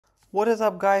What is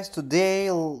up, guys? Today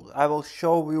I will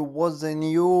show you what's the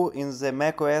new in the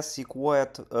macOS Sequoia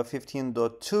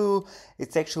 15.2.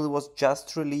 It actually was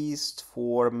just released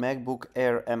for Macbook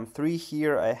Air M3.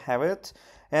 Here I have it,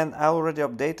 and I already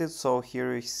updated. So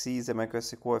here you see the macOS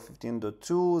Sequoia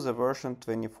 15.2, the version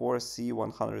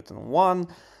 24C101.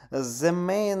 The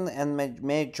main and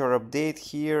major update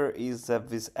here is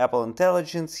with Apple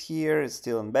Intelligence. Here it's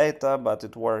still in beta, but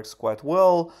it works quite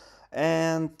well.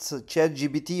 And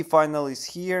ChatGPT finally is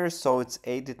here, so it's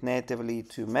added natively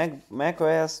to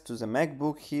macOS, to the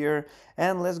MacBook here.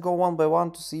 And let's go one by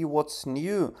one to see what's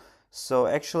new. So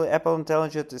actually Apple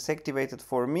Intelligence is activated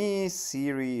for me.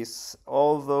 Siri is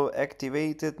although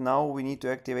activated. Now we need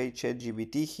to activate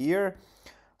ChatGPT here.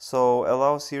 So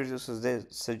allow Siri to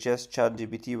suggest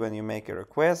ChatGPT when you make a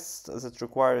request that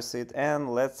requires it, and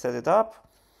let's set it up.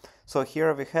 So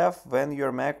here we have, when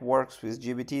your Mac works with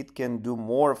GPT, it can do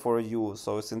more for you.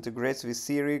 So it integrates with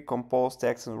Siri, compose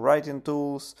text and writing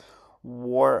tools,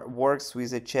 works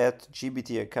with a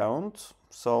ChatGPT account.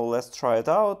 So let's try it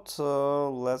out.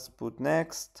 Let's put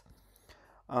next.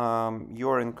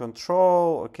 You're in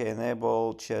control. Okay,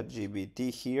 enable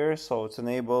ChatGPT here. So it's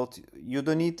enabled. You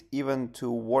don't need even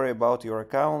to worry about your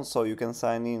account. So you can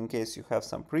sign in case you have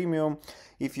some premium.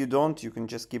 If you don't, you can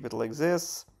just keep it like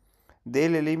this.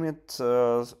 Daily limit,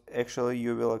 actually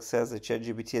you will access the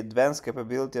ChatGPT advanced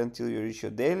capability until you reach your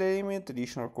daily limit.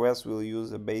 Additional requests will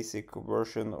use a basic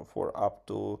version for up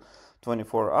to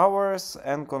 24 hours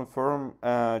and confirm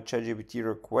ChatGPT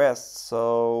requests.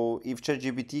 So if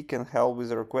ChatGPT can help with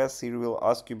the request, it will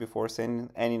ask you before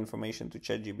sending any information to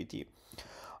ChatGPT.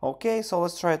 Okay, so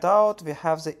let's try it out. We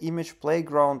have the image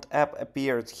playground app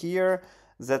appeared here.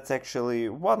 That's actually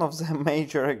one of the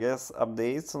major, I guess,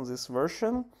 updates on this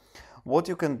version. What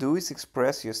you can do is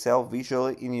express yourself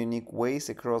visually in unique ways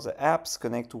across the apps,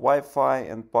 connect to Wi-Fi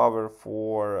and power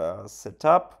for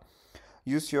setup.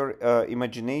 Use your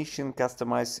imagination,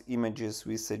 customize images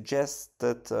with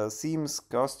suggested themes,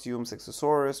 costumes,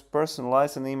 accessories,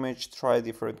 personalize an image, try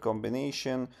different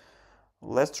combination.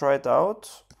 Let's try it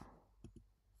out.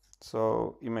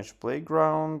 So image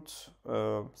playground,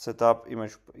 set up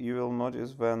image. You will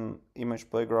notice when image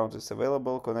playground is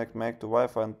available, connect Mac to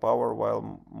Wi-Fi and power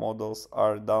while models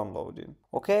are downloading.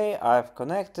 Okay, I've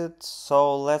connected,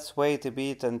 so let's wait a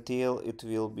bit until it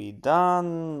will be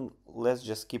done. Let's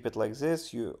just keep it like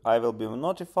this. I will be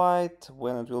notified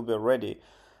when it will be ready.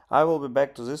 I will be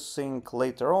back to this thing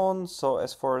later on. So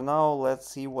as for now, let's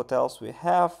see what else we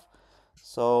have.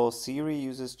 So Siri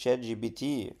uses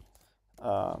ChatGPT.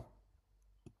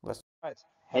 Let's try it.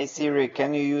 Hey Siri,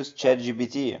 can you use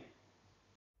ChatGPT?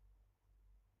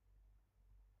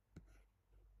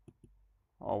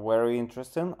 Oh, very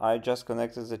interesting. I just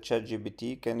connected the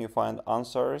ChatGPT. Can you find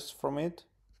answers from it?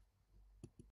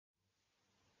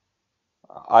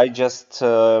 I just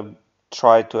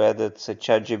tried to edit the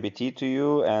ChatGPT to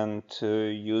you and to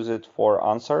use it for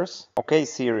answers. Okay,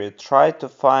 Siri, try to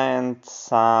find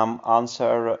some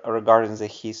answer regarding the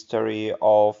history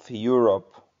of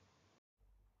Europe.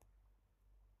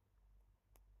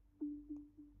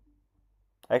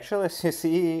 Actually, as you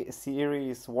see, Siri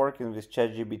is working with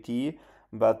ChatGPT,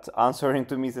 but answering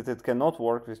to me that it cannot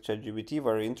work with ChatGPT.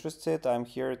 Very interested. I'm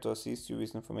here to assist you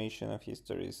with information of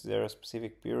history. Is there a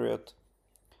specific period?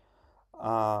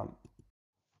 Uh,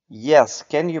 yes.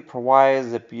 Can you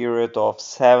provide the period of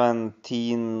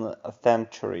 17th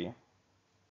century?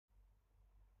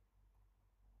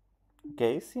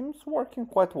 Okay, seems working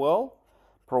quite well,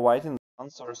 providing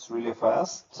answers really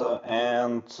fast.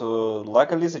 And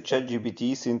luckily, the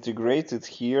ChatGPT is integrated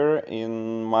here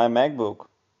in my MacBook.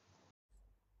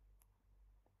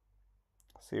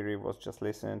 Siri was just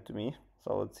listening to me,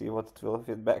 so let's see what it will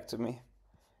feed back to me.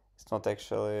 It's not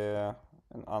actually an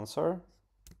answer.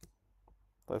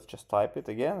 Let's just type it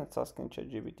again. It's asking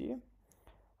ChatGPT.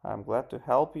 I'm glad to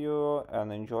help you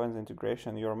and enjoying the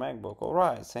integration in your MacBook.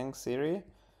 Alright, thanks Siri.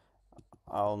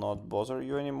 I'll not bother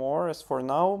you anymore as for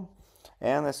now.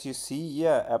 And as you see,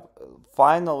 yeah,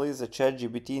 finally the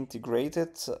ChatGPT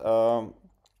integrated on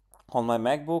my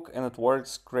MacBook and it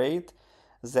works great.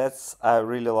 That's I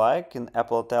really like in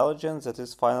Apple Intelligence that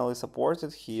is finally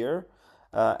supported here.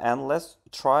 And let's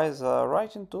try the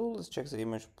writing tool. Let's check the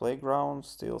image playground,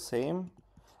 still same.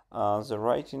 The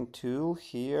writing tool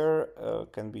here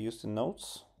can be used in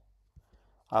notes.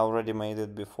 I already made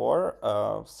it before.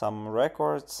 Some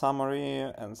record, summary,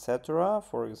 etc.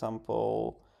 For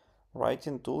example,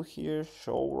 writing tool here,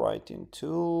 show writing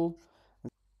tool.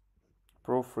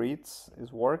 Proofreads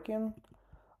is working.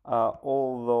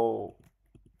 Although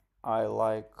I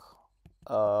like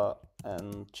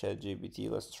and ChatGPT,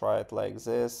 let's try it like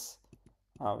this.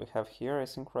 We have here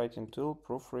async writing tool,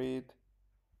 proofread.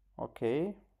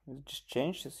 Okay, it just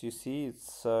changed. As you see,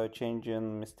 it's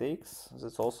changing mistakes.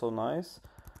 That's also nice.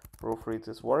 Proofread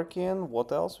is working.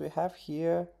 What else we have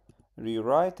here?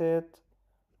 Rewrite it.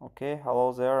 Okay,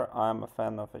 hello there. I'm a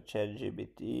fan of a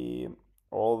ChatGPT.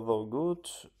 Although good,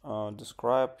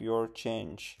 describe your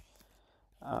change.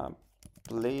 Uh,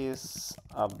 please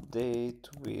update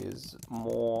with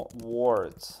more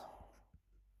words.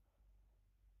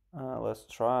 Let's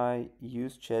try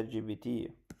use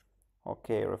ChatGPT.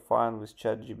 Okay, refine with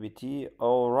ChatGPT.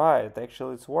 Alright,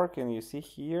 actually it's working. You see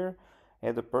here,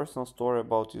 add a personal story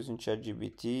about using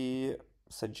ChatGPT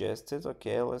suggested.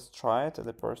 Okay, let's try it. Add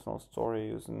a personal story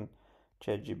using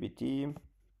ChatGPT.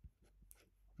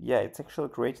 Yeah, it's actually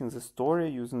creating the story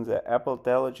using the Apple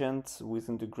Intelligence with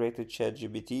integrated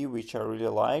ChatGPT, which I really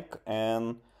like,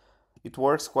 and it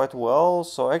works quite well.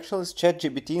 So actually it's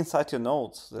ChatGPT inside your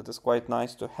notes. That is quite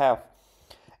nice to have.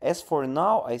 As for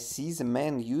now, I see the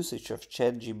main usage of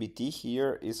ChatGPT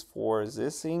here is for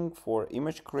this thing, for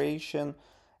image creation,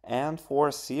 and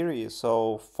for Siri.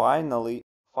 So finally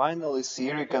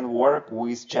Siri can work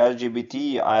with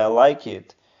ChatGPT. I like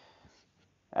it.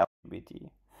 GPT.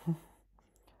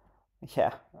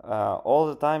 Yeah, all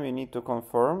the time you need to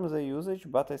confirm the usage,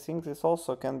 but I think this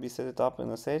also can be set up in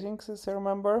the settings, as I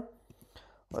remember.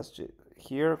 Let's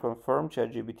here confirm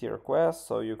ChatGPT request,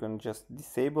 so you can just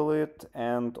disable it,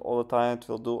 and all the time it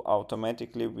will do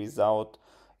automatically without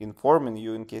informing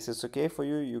you. In case it's okay for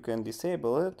you, you can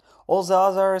disable it. All the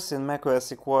others in macOS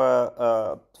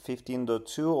Sequoia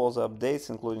 15.2, all the updates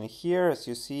including here, as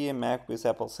you see, Mac with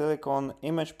Apple Silicon,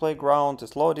 Image Playground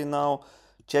is loading now,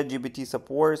 ChatGPT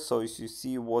support, so as you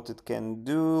see what it can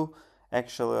do.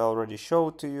 Actually, I already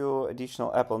showed to you.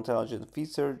 Additional Apple Intelligence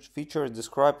features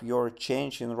describe your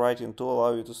change in writing to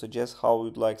allow you to suggest how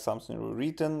you'd like something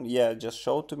rewritten. Yeah, just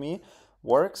show to me.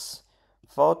 Works.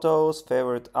 Photos,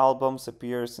 favorite albums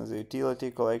appears in the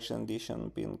utility collection,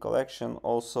 edition, pin collection.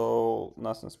 Also,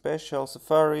 nothing special.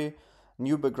 Safari,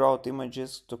 new background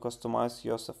images to customize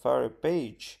your Safari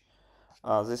page.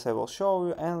 This I will show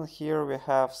you, and here we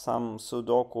have some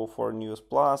Sudoku for News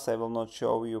Plus. I will not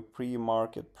show you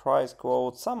pre-market price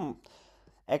quotes, some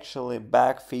actually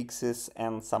bug fixes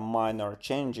and some minor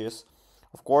changes.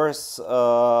 Of course,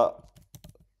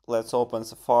 let's open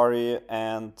Safari,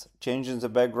 and changing the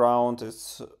background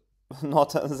is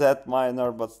not that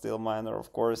minor, but still minor,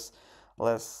 of course.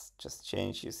 Let's just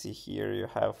change. You see here you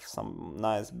have some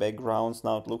nice backgrounds.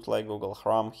 Now it looks like Google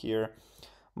Chrome here.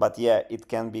 But yeah, it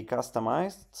can be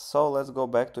customized. So let's go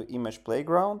back to Image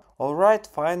Playground. Alright,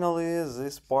 finally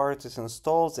this part is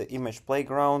installed. The Image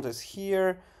Playground is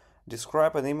here.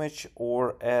 Describe an image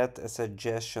or add a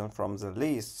suggestion from the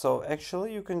list. So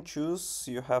actually you can choose,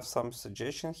 you have some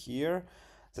suggestion here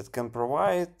that can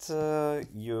provide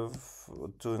you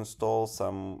to install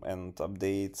some and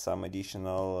update some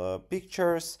additional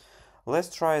pictures.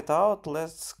 Let's try it out.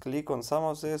 Let's click on some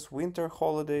of this. Winter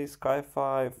holiday,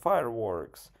 sci-fi,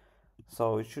 fireworks.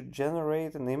 So it should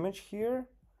generate an image here.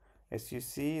 As you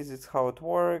see, this is how it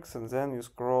works. And then you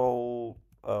scroll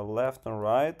left and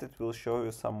right. It will show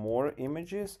you some more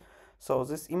images. So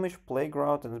this image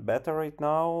playground is better right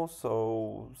now.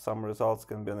 So some results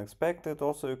can be unexpected.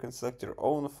 Also, you can select your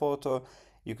own photo.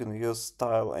 You can use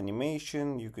style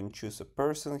animation. You can choose a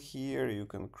person here. You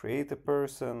can create a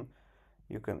person.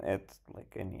 You can add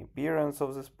like any appearance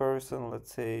of this person,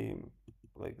 let's say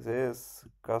like this,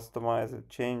 customize it,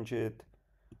 change it.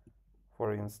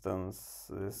 For instance,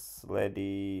 this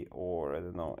lady, or I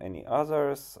don't know, any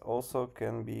others also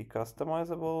can be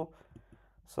customizable.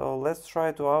 So let's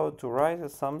try to write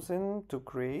something to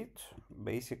create.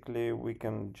 Basically, we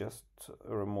can just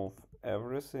remove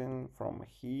everything from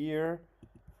here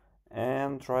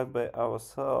and try it by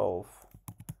ourselves.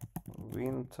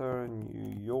 Winter,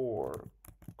 New York.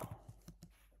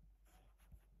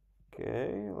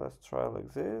 Okay, let's try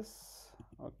like this.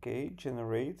 Okay,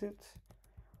 generate it.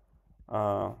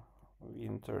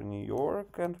 Winter New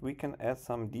York, and we can add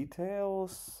some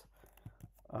details.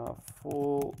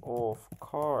 Full of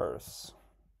cars.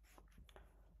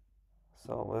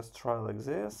 So let's try like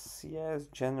this. Yes,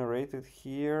 generated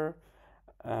here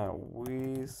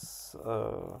with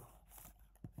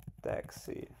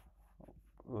taxi.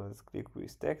 Let's click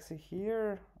with taxi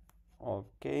here.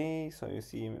 Okay, so you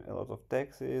see a lot of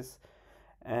taxis,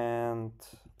 and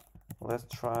let's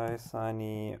try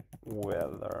sunny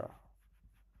weather.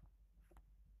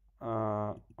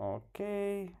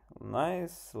 Okay,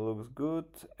 nice, looks good.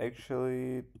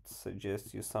 Actually, it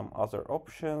suggests you some other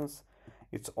options.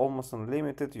 It's almost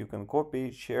unlimited. You can copy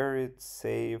it, share it,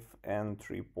 save, and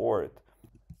report.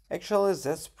 Actually,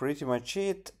 that's pretty much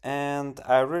it, and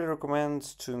I really recommend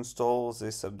to install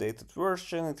this updated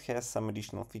version. It has some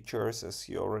additional features as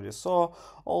you already saw.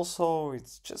 Also,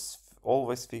 it's just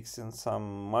always fixing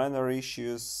some minor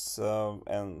issues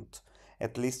and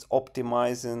at least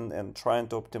optimizing and trying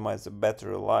to optimize the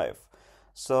battery life.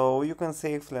 So you can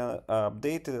safely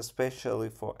update it, especially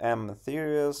for M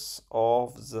series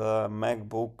of the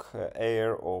MacBook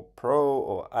Air or Pro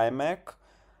or iMac.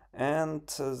 And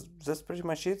that's pretty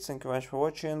much it. Thank you very much for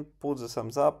watching. Put the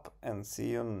thumbs up and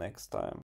see you next time.